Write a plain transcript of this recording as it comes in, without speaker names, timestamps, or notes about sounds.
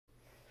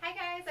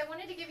I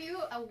wanted to give you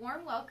a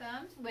warm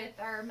welcome with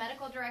our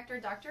medical director,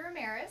 Dr.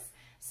 Ramirez,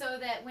 so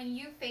that when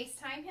you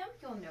FaceTime him,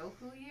 you'll know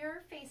who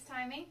you're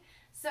FaceTiming.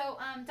 So,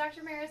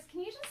 Dr. Ramirez, can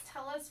you just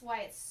tell us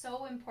why it's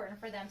so important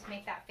for them to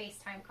make that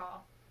FaceTime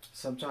call?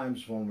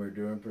 Sometimes when we're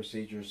doing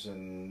procedures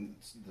in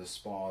the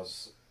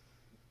spas,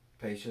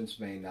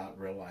 patients may not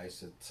realize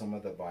that some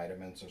of the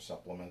vitamins or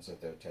supplements that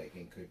they're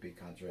taking could be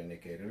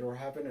contraindicated or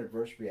have an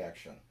adverse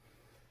reaction.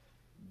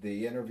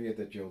 The interview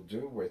that you'll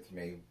do with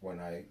me when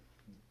I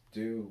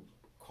do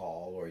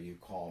call, or you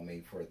call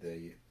me for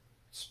the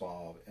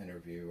spa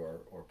interview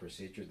or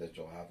procedure that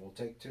you'll have, will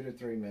take 2 to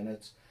 3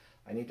 minutes.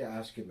 I need to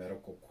ask you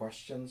medical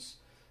questions.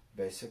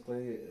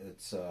 Basically,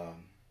 it's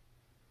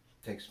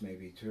takes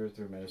maybe 2 or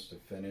 3 minutes to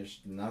finish.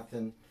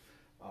 Nothing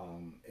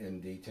in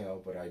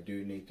detail, but I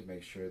do need to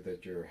make sure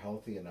that you're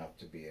healthy enough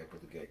to be able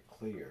to get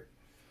cleared.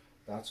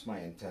 That's my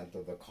intent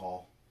of the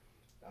call.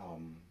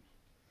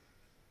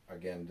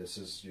 Again, this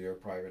is your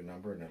private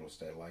number and it'll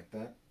stay like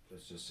that.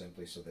 It's just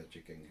simply so that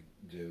you can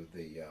do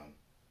the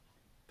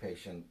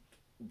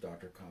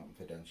patient-doctor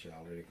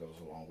confidentiality that goes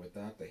along with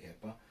that, the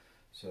HIPAA.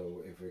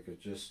 So if we could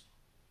just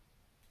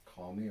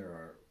call me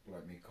or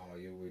let me call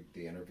you,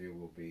 the interview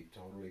will be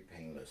totally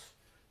painless.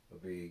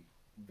 It'll be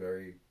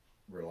very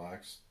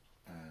relaxed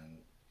and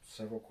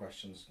several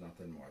questions,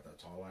 nothing more.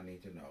 That's all I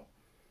need to know.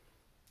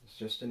 It's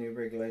just a new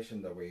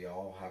regulation that we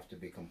all have to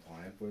be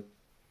compliant with.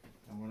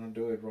 I want to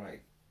do it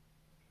right.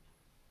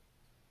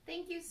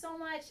 Thank you so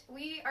much.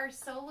 We are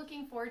so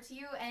looking forward to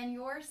you, and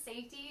your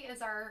safety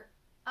is our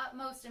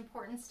utmost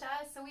importance to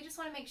us. So we just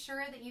want to make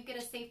sure that you get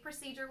a safe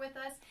procedure with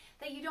us,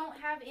 that you don't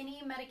have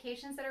any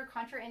medications that are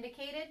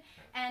contraindicated.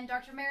 And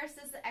Dr. Ramirez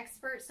is the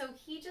expert, so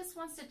he just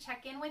wants to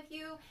check in with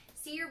you,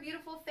 see your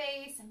beautiful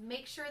face,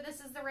 make sure this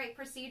is the right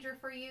procedure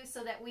for you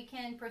so that we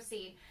can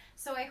proceed.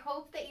 So I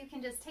hope that you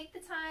can just take the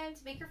time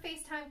to make your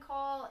FaceTime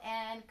call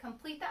and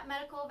complete that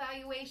medical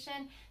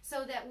evaluation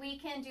so that we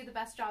can do the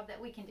best job that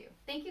we can do.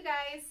 Thank you,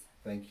 guys.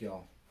 Thank you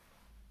all.